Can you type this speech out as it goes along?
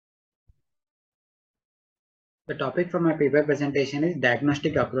The topic for my paper presentation is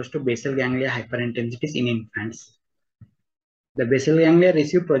diagnostic approach to basal ganglia hyperintensities in infants. The basal ganglia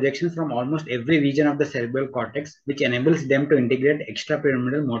receive projections from almost every region of the cerebral cortex, which enables them to integrate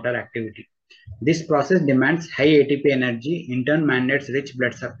extrapyramidal motor activity. This process demands high ATP energy, in turn mandates rich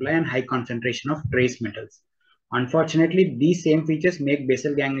blood supply and high concentration of trace metals. Unfortunately, these same features make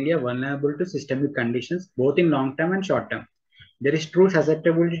basal ganglia vulnerable to systemic conditions, both in long term and short term. There is true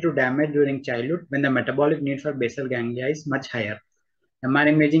susceptibility to damage during childhood when the metabolic need for basal ganglia is much higher. MR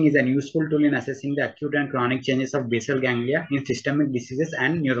imaging is a useful tool in assessing the acute and chronic changes of basal ganglia in systemic diseases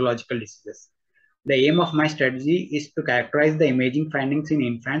and neurological diseases. The aim of my strategy is to characterize the imaging findings in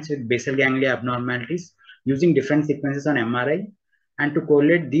infants with basal ganglia abnormalities using different sequences on MRI and to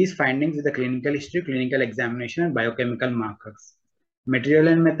correlate these findings with the clinical history, clinical examination, and biochemical markers. Material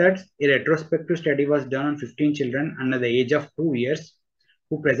and methods. A retrospective study was done on 15 children under the age of 2 years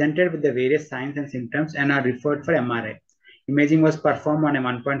who presented with the various signs and symptoms and are referred for MRI. Imaging was performed on a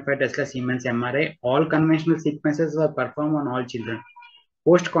 1.5 Tesla Siemens MRI. All conventional sequences were performed on all children.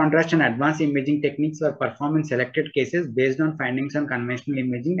 Post-contrast and advanced imaging techniques were performed in selected cases based on findings on conventional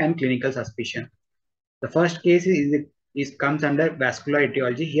imaging and clinical suspicion. The first case comes under vascular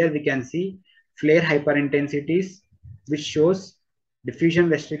etiology. Here we can see flare hyperintensities, which shows diffusion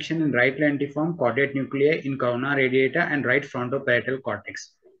restriction in right lentiform caudate nuclei in corona radiata and right frontoparietal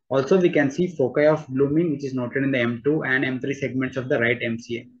cortex. Also, we can see foci of blooming, which is noted in the M2 and M3 segments of the right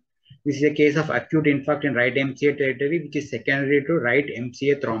MCA. This is a case of acute infarct in right MCA territory, which is secondary to right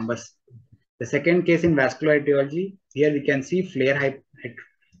MCA thrombus. The second case in vascular etiology, here we can see flare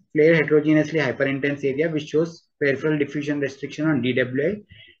heterogeneously hyperintense area, which shows peripheral diffusion restriction on DWI,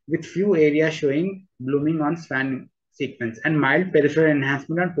 with few areas showing blooming on SWAN sequence, and mild peripheral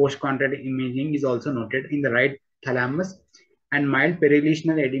enhancement on post-contrast imaging is also noted in the right thalamus, and mild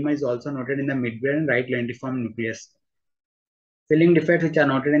perilesional edema is also noted in the midbrain and right lentiform nucleus. Filling defects which are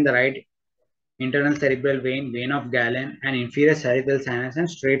noted in the right internal cerebral vein, vein of Galen, and inferior cerebral sinus and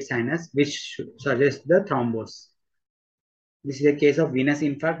straight sinus, which suggests the thrombus. This is a case of venous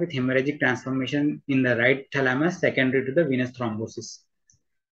infarct with hemorrhagic transformation in the right thalamus secondary to the venous thrombosis.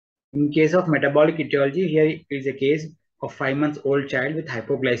 In case of metabolic etiology, here is a case of 5 months old child with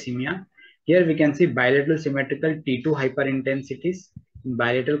hypoglycemia. Here we can see bilateral symmetrical T2 hyperintensities in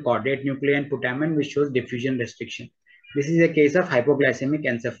bilateral caudate nuclei and putamen, which shows diffusion restriction. This is a case of hypoglycemic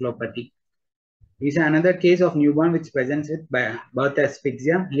encephalopathy. This is another case of newborn which presents with birth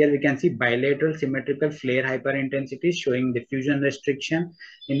asphyxia. Here we can see bilateral symmetrical flare hyperintensities showing diffusion restriction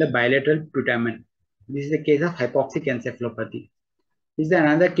in the bilateral putamen. This is a case of hypoxic encephalopathy. This is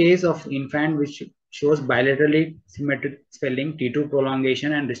another case of infant which shows bilaterally symmetric swelling, T2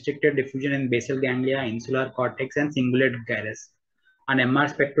 prolongation, and restricted diffusion in basal ganglia, insular cortex, and cingulate gyrus. On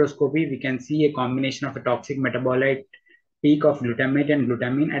MR spectroscopy, we can see a combination of a toxic metabolite peak of glutamate and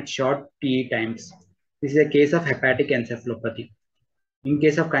glutamine at short TE times. This is a case of hepatic encephalopathy. In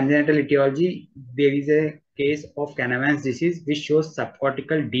case of congenital etiology, there is a case of Canavan's disease which shows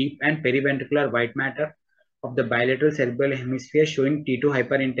subcortical deep and periventricular white matter of the bilateral cerebral hemisphere showing T2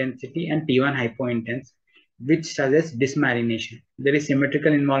 hyperintensity and T1 hypointense, which suggests dysmarination. There is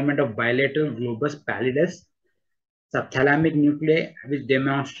symmetrical involvement of bilateral globus pallidus, subthalamic nuclei, which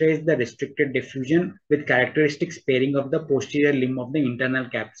demonstrates the restricted diffusion with characteristic sparing of the posterior limb of the internal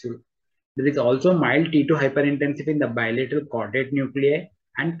capsule. There is also mild T2 hyperintensity in the bilateral caudate nuclei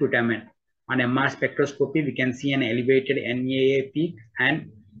and putamen. On MR spectroscopy, we can see an elevated NAA peak,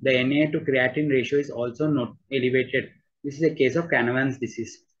 and the NAA to creatine ratio is also not elevated. This is a case of Canavan's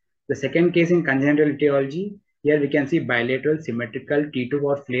disease. The second case in congenital etiology, here we can see bilateral symmetrical T2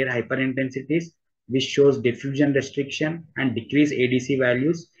 or flare hyperintensities, which shows diffusion restriction and decreased ADC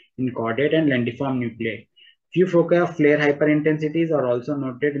values in caudate and lentiform nuclei. Few foci of flare hyperintensities are also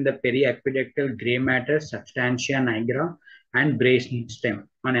noted in the periaqueductal gray matter, substantia nigra, and brain stem.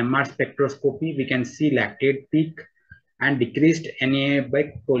 On MR spectroscopy, we can see lactate peak and decreased NAA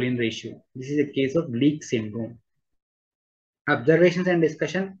by choline ratio. This is a case of leak syndrome. Observations and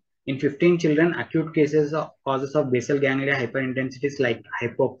discussion. In 15 children, acute cases of causes of basal ganglia hyperintensities like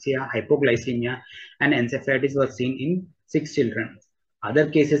hypoxia, hypoglycemia, and encephalitis were seen in 6 children. Other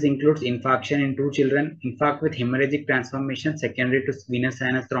cases includes infarction in 2 children, infarct with hemorrhagic transformation secondary to venous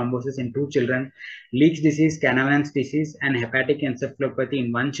sinus thrombosis in 2 children, Leak's disease, Canavan's disease, and hepatic encephalopathy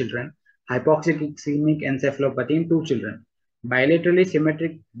in 1 children, hypoxic ischemic encephalopathy in 2 children. Bilaterally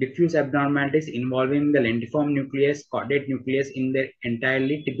symmetric diffuse abnormalities involving the lentiform nucleus, caudate nucleus in their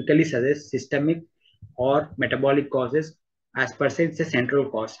entirely typically suggest systemic or metabolic causes. As per se, it's a central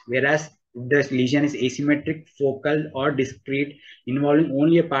cause, whereas If the lesion is asymmetric, focal, or discrete, involving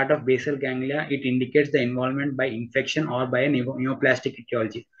only a part of basal ganglia, it indicates the involvement by infection or by a neoplastic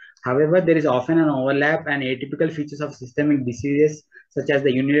etiology. However, there is often an overlap, and atypical features of systemic diseases such as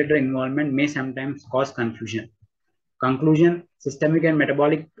the unilateral involvement may sometimes cause confusion. Conclusion: systemic and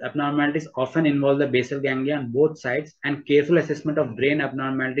metabolic abnormalities often involve the basal ganglia on both sides, and careful assessment of brain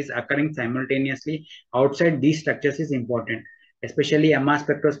abnormalities occurring simultaneously outside these structures is important. Especially MR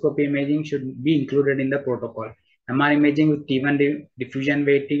spectroscopy imaging should be included in the protocol. MR imaging with T1 diffusion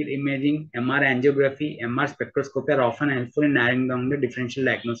weighted imaging, MR angiography, MR spectroscopy are often helpful in narrowing down the differential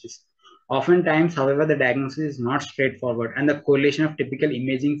diagnosis. Oftentimes, however, the diagnosis is not straightforward, and the correlation of typical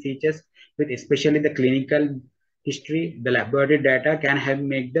imaging features with especially the clinical history, the laboratory data can help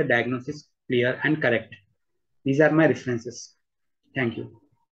make the diagnosis clear and correct. These are my references. Thank you.